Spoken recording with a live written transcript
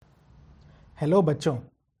Hello बच्चों,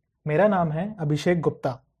 मेरा नाम है अभिषेक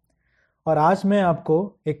गुप्ता और आज मैं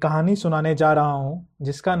आपको एक कहानी सुनाने जा रहा हूँ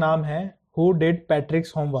जिसका नाम है who did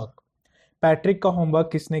Patrick's homework. Patrick का होमवर्क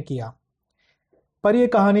किसने किया। पर यह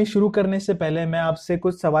कहानी शुरू करने से पहले मैं आपसे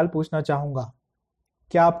कुछ सवाल पूछना चाहूँगा।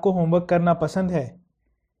 क्या आपको होमवर्क करना पसंद है?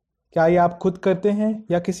 क्या ये आप खुद करते हैं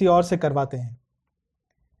या किसी और से करवाते हैं?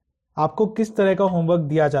 आपको किस तरह का होमवर्क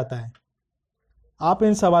दिया जाता है? आप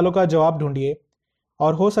इन सवालों का जवाब ढूंढिए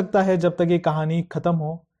और हो सकता है जब तक ये कहानी ख़त्म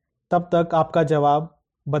हो तब तक आपका जवाब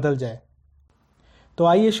बदल जाए। तो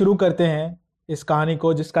आइए शुरू करते हैं इस कहानी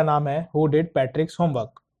को जिसका नाम है who did Patrick's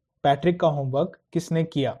homework. Patrick का होमवर्क किसने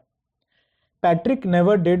किया। Patrick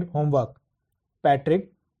never did homework.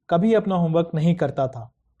 Patrick कभी अपना होमवर्क नहीं करता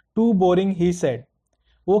था। Too boring he said.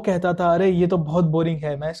 वो कहता था अरे ये तो बहुत बोरिंग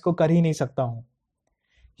है, मैं इसको कर ही नहीं सकता हूँ।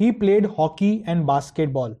 He played hockey and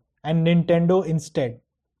basketball and Nintendo instead.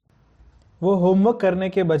 वो होमवर्क करने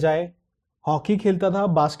के बजाय हॉकी खेलता था,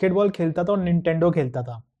 बास्केटबॉल खेलता था और निंटेंडो खेलता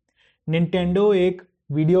था। निंटेंडो एक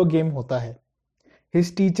वीडियो गेम होता है।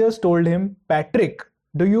 His teachers told him, Patrick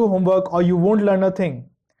do you homework और you won't learn a thing.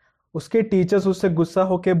 उसके टीचर्स उससे गुस्सा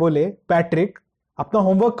होके बोले, पैट्रिक अपना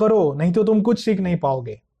होमवर्क करो नहीं तो तुम कुछ सीख नहीं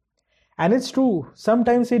पाओगे। And it's true,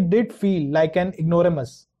 sometimes it did feel like an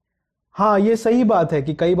ignoramus. हाँ, ये सही बात है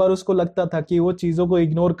कि कई बार उसको लगता था कि वो चीजों को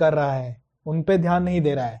इग्नोर कर रहा है, उन पे ध्यान नहीं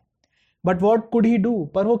दे रहा है। But what could he do,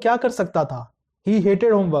 पर वो क्या कर सकता था। ही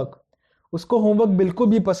हेटेड होमवर्क। उसको होमवर्क बिल्कुल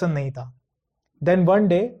भी पसंद नहीं था। Then one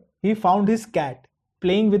day he found his cat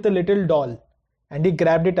playing with a little doll and he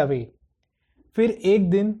grabbed it away. फिर एक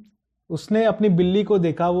दिन उसने अपनी बिल्ली को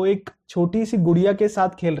देखा, वो एक छोटी सी गुड़िया के साथ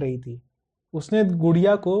खेल रही थी। उसने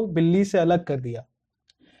गुड़िया को बिल्ली से अलग कर दिया।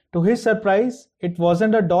 To his surprise it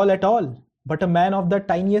wasn't a doll at all but a man of the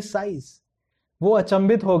tiniest size. वो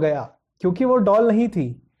अचंभित हो गया क्योंकि वो डॉल नहीं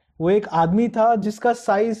थी, वो एक आदमी था जिसका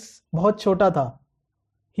साइज बहुत छोटा था।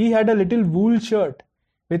 He had a little wool shirt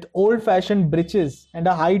with old-fashioned breeches and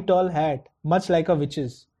a high tall hat, much like a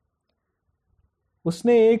witch's.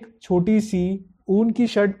 उसने एक छोटी सी ऊन की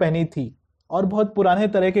शर्ट पहनी थी और बहुत पुराने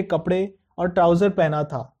तरह के कपड़े और ट्राउजर पहना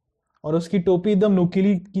था, और उसकी टोपी एकदम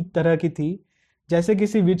नुकीली की तरह की थी जैसे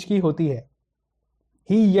किसी विच की होती है।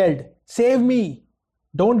 He yelled, "Save me!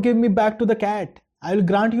 Don't give me back to the cat. I will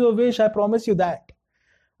grant you a wish. I promise you that."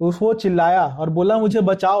 वो चिल्लाया और बोला, मुझे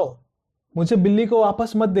बचाओ, मुझे बिल्ली को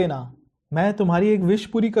वापस मत देना, मैं तुम्हारी एक विश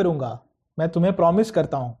पूरी करूंगा, मैं तुम्हें प्रॉमिस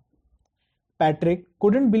करता हूं। Patrick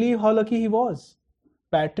couldn't believe how lucky he was.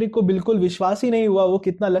 Patrick को बिल्कुल विश्वास ही नहीं हुआ वो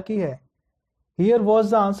कितना लकी है। Here was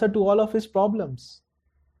the answer to all of his problems.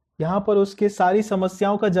 यहां पर उसके सारी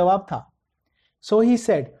समस्याओं का जवाब था। So he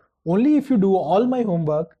said, only if you do all my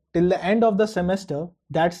homework till the end of the semester,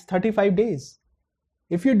 that's 35 days.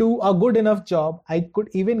 If you do a good enough job, I could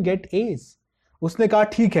even get A's. उसने कहा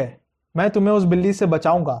ठीक है, मैं तुम्हें उस बिल्ली से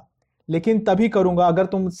बचाऊंगा, लेकिन तभी करूंगा अगर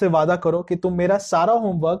तुम मुझसे वादा करो कि तुम मेरा सारा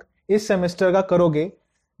होमवर्क इस सेमेस्टर का करोगे,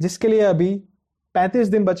 जिसके लिए अभी 35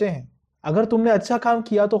 दिन बचे हैं। अगर तुमने अच्छा काम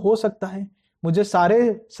किया तो हो सकता है मुझे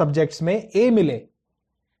सारे सब्जेक्ट्स में ए मिले।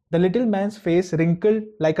 The little man's face wrinkled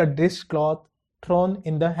like a dish cloth thrown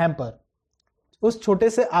in the hamper. उस छोटे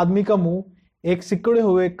से आदमी का मुंह एक सिकुड़े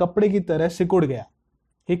हुए कपड़े की तरह सिकुड़ गया।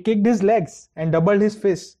 He kicked his legs and doubled his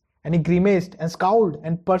fists, and he grimaced and scowled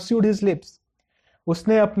and pursued his lips.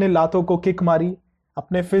 उसने अपने लातों को किक मारी,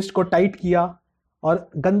 अपने फिस्ट को टाइट किया और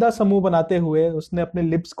गंदा समूह बनाते हुए उसने अपने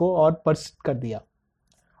लिप्स को और पर्स कर दिया।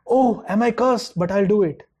 ओह, am I cursed? But I'll do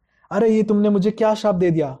it. अरे ये तुमने मुझे क्या शाप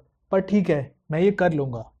दे दिया, पर ठीक है, मैं ये कर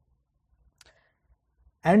लूंगा।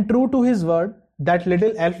 And true to his word, that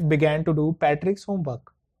little elf began to do Patrick's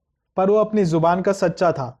homework. पर वो अपनी जुबान का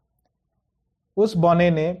सच्चा था। उस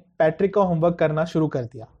बौने ने पैट्रिक का होमवर्क करना शुरू कर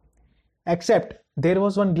दिया। Except there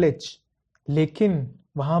was one glitch. लेकिन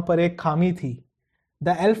वहां पर एक खामी थी।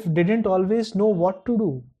 The elf didn't always know what to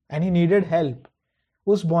do and he needed help.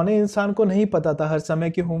 उस बौने इंसान को नहीं पता था हर समय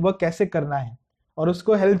कि होमवर्क कैसे करना है और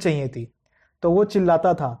उसको हेल्प चाहिए थी। तो वो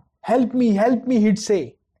चिल्लाता था, help me he'd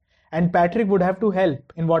say. And Patrick would have to help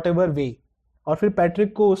in whatever way. और फिर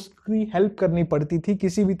पैट्रिक को उसकी हेल्प करनी पड़ती थी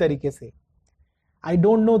किसी भी तरीके से। I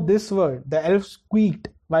don't know this word, the elf squeaked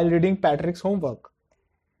while reading Patrick's homework.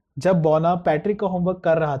 जब बौना पैट्रिक का होमवर्क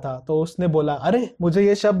कर रहा था तो उसने बोला, अरे मुझे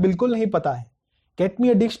ये शब्द बिल्कुल नहीं पता है। Get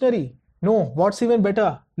me a dictionary. No, what's even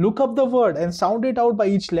better? Look up the word and sound it out by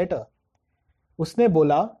each letter. उसने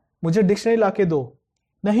बोला, मुझे डिक्शनरी लाके दो।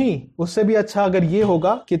 नहीं, उससे भी अच्छा अगर ये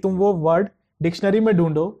होगा कि तुम वो वर्ड डिक्शनरी में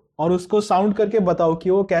ढूंढो और उसको साउंड करके बताओ कि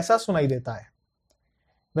वो कैसा सुनाई देता है।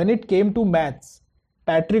 When it came to maths,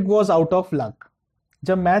 Patrick was out of luck.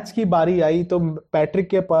 जब मैथ्स की बारी आई तो पैट्रिक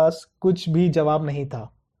के पास कुछ भी जवाब नहीं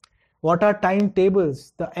था। What are time tables?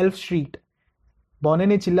 The elf shrieked. बॉने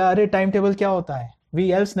ने चिल्लाया, अरे टाइम टेबल क्या होता है? We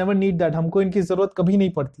else never need that, हमको इनकी जरूरत कभी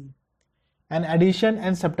नहीं पड़ती। And addition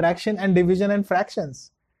and subtraction and division and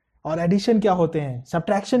fractions, और एडिशन क्या होते हैं,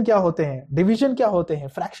 सब्ट्रैक्शन क्या होते हैं, डिवीजन क्या होते हैं,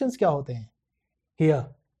 फ्रैक्शंस क्या होते हैं? Here,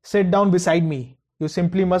 sit down beside me, you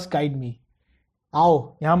simply must guide me. आओ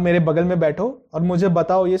यहां मेरे बगल में बैठो और मुझे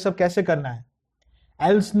बताओ ये सब कैसे करना है।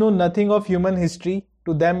 Else no nothing of human history,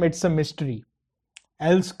 to them it's a mystery.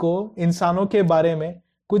 Else को इंसानों के बारे में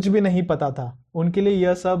कुछ भी नहीं पता था, उनके लिए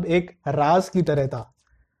यह सब एक राज की तरह था।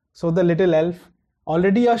 So the little elf,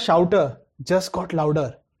 already a शाउटर, just got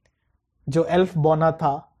louder. जो एल्फ बॉना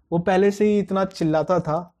था वो पहले से ही इतना चिल्लाता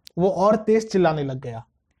था, वो और तेज चिल्लाने लग गया।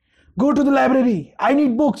 Go to the library, I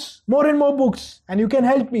need books, more and more books, and you can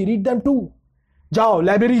help me read them to. जाओ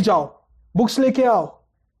लाइब्रेरी जाओ, बुक्स लेके आओ,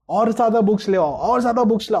 और ज्यादा बुक्स ले आओ, और ज्यादा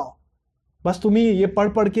बुक्स लाओ, बस तुम ही ये पढ़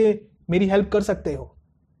पढ़ के मेरी हेल्प कर सकते हो।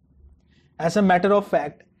 As a matter of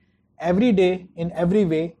fact, every day in every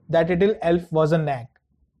way that little elf was a knack.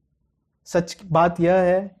 सच बात यह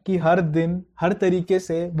है कि हर दिन हर तरीके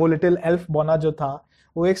से वो लिटिल एल्फ बॉना जो था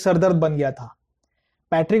वो एक सरदर्द बन गया था।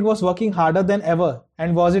 Patrick was working harder than ever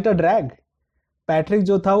and was it a drag. Patrick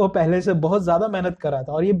जो था वो पहले से बहुत ज्यादा मेहनत कर रहा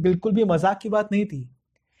था और ये बिल्कुल भी मजाक की बात नहीं थी।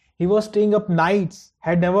 He was staying up nights,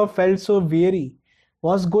 had never felt so weary,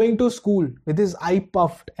 was going to school with his eye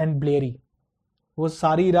puffed and bleary. वो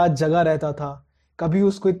सारी रात जगा रहता था, कभी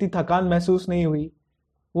उसको इतनी थकान महसूस नहीं हुई।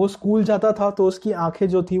 वो स्कूल जाता था तो उसकी आंखें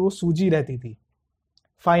जो थी वो सूजी रहती थी।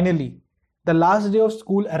 Finally, the last day of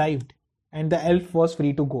school arrived and the elf was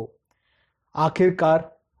free to go. आखिरकार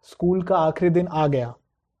स्कूल का आखिरी दिन आ गया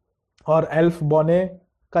और एल्फ बॉने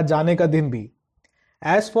का जाने का दिन भी।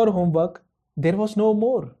 As for homework, there was no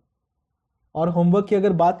more. और होमवर्क की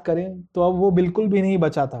अगर बात करें तो अब वो बिल्कुल भी नहीं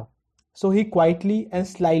बचा था। सो ही quietly and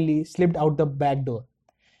slightly slipped out the back door.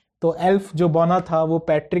 तो एल्फ जो बॉना था वो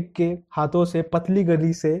पैट्रिक के हाथों से पतली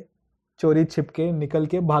गली से चोरी छिपके निकल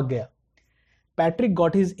के भाग गया। Patrick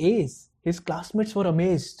got his age, his classmates were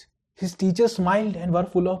amazed, his teacher smiled and were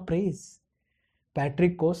full of praise.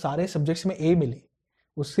 Patrick को सारे सब्जेक्ट्स में ए मिले,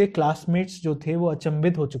 उसके क्लासमेट्स जो थे वो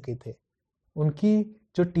अचंभित हो चुके थे, उनकी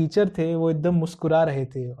जो टीचर थे वो एकदम मुस्कुरा रहे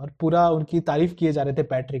थे और पूरा उनकी तारीफ किए जा रहे थे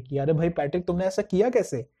पैट्रिक की, अरे भाई पैट्रिक तुमने ऐसा किया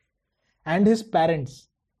कैसे। एंड हिज पेरेंट्स,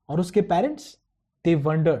 और उसके parents, they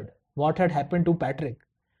wandered what had happened to Patrick.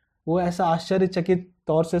 वो ऐसा आश्चर्यचकित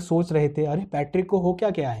तौर से सोच रहे थे, अरे पैट्रिक को हो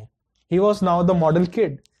क्या क्या है। He was now the model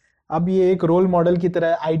kid, अब ये एक रोल मॉडल की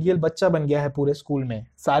तरह आइडियल बच्चा बन गया है पूरे स्कूल में,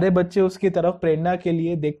 सारे बच्चे उसकी तरफ प्रेरणा के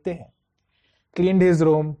लिए देखते हैं। Cleaned his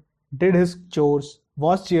room, did his chores,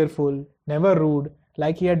 was cheerful, never rude,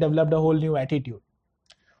 like he had developed a whole new attitude.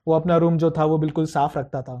 वो अपना रूम जो था वो बिल्कुल साफ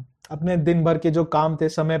रखता था, अपने दिन भर के जो काम थे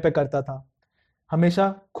समय पे करता था,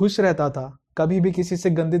 हमेशा खुश रहता था, कभी भी किसी से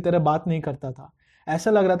गंदी तरह बात नहीं करता था।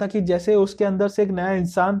 ऐसा लग रहा था कि जैसे उसके अंदर से एक नया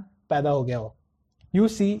इंसान पैदा हो गया हो। You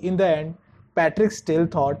see, in the end Patrick still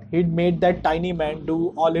thought he'd made that tiny man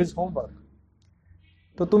do all his homework.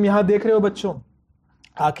 तो तुम यहां देख रहे हो बच्चों,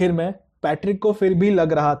 आखिर में पैट्रिक को फिर भी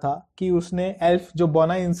लग रहा था कि उसने एल्फ जो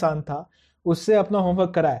बौना इंसान था उससे अपना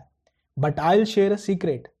होमवर्क कराया। But I will share a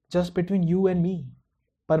secret just between you and me,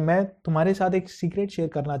 पर मैं तुम्हारे साथ एक सीक्रेट शेयर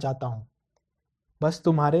करना चाहता हूं, बस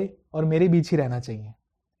तुम्हारे और मेरे बीच ही रहना चाहिए।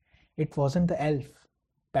 It wasn't the elf,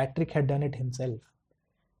 Patrick had done it himself.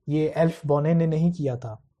 ये एल्फ बॉने ने नहीं किया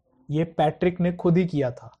था, ये पैट्रिक ने खुद ही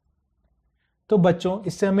किया था। तो बच्चों,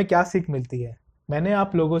 इससे हमें क्या सीख मिलती है? मैंने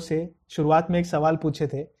आप लोगों से शुरुआत में एक सवाल पूछे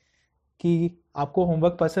थे कि आपको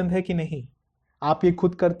होमवर्क पसंद है कि नहीं, आप ये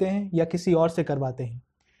खुद करते हैं या किसी और से करवाते हैं,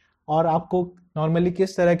 और आपको नॉर्मली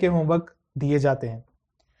किस तरह के होमवर्क दिए जाते हैं।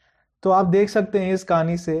 तो आप देख सकते हैं इस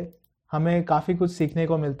कहानी से हमें काफ़ी कुछ सीखने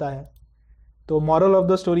को मिलता है। तो मॉरल ऑफ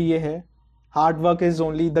द स्टोरी ये है, hard work is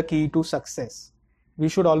only the key to success, we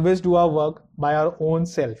should always do our work by our own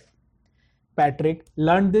self. Patrick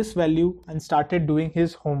learn this value and started doing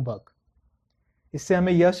his homework. इससे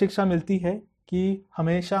हमें यह शिक्षा मिलती है कि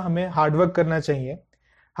हमेशा हमें हार्डवर्क करना चाहिए,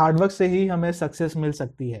 हार्डवर्क से ही हमें सक्सेस मिल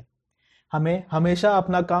सकती है, हमें हमेशा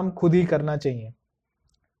अपना काम खुद ही करना चाहिए।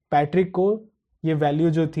 पैट्रिक को ये वैल्यू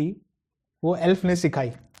जो थी वो एल्फ ने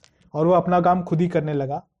सिखाई और वो अपना काम खुद ही करने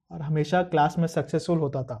लगा और हमेशा क्लास में सक्सेसफुल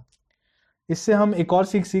होता था। इससे हम एक और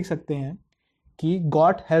सीख सकते हैं कि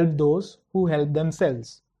God help those who help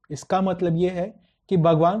themselves. इसका मतलब ये है कि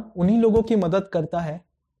भगवान उन्हीं लोगों की मदद करता है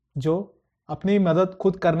जो अपनी मदद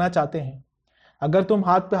खुद करना चाहते हैं। अगर तुम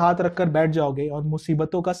हाथ पे हाथ रखकर बैठ जाओगे और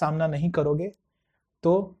मुसीबतों का सामना नहीं करोगे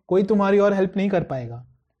तो कोई तुम्हारी और हेल्प नहीं कर पाएगा।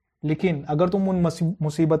 लेकिन अगर तुम उन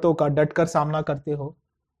मुसीबतों का डट कर सामना करते हो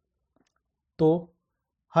तो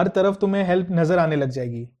हर तरफ तुम्हें हेल्प नजर आने लग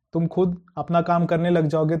जाएगी। तुम खुद अपना काम करने लग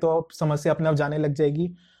जाओगे तो समस्या अपने आप जाने लग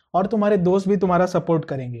जाएगी और तुम्हारे दोस्त भी तुम्हारा सपोर्ट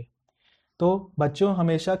करेंगे। तो बच्चों,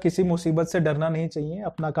 हमेशा किसी मुसीबत से डरना नहीं चाहिए,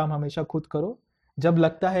 अपना काम हमेशा खुद करो। जब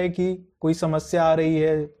लगता है कि कोई समस्या आ रही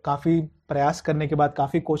है, काफ़ी प्रयास करने के बाद,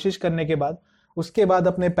 काफ़ी कोशिश करने के बाद, उसके बाद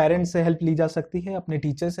अपने पेरेंट्स से हेल्प ली जा सकती है, अपने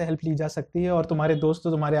टीचर से हेल्प ली जा सकती है, और तुम्हारे दोस्त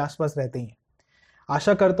तो तुम्हारे आसपास रहते ही हैं।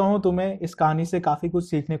 आशा करता हूँ तुम्हें इस कहानी से काफ़ी कुछ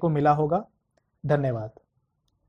सीखने को मिला होगा। धन्यवाद।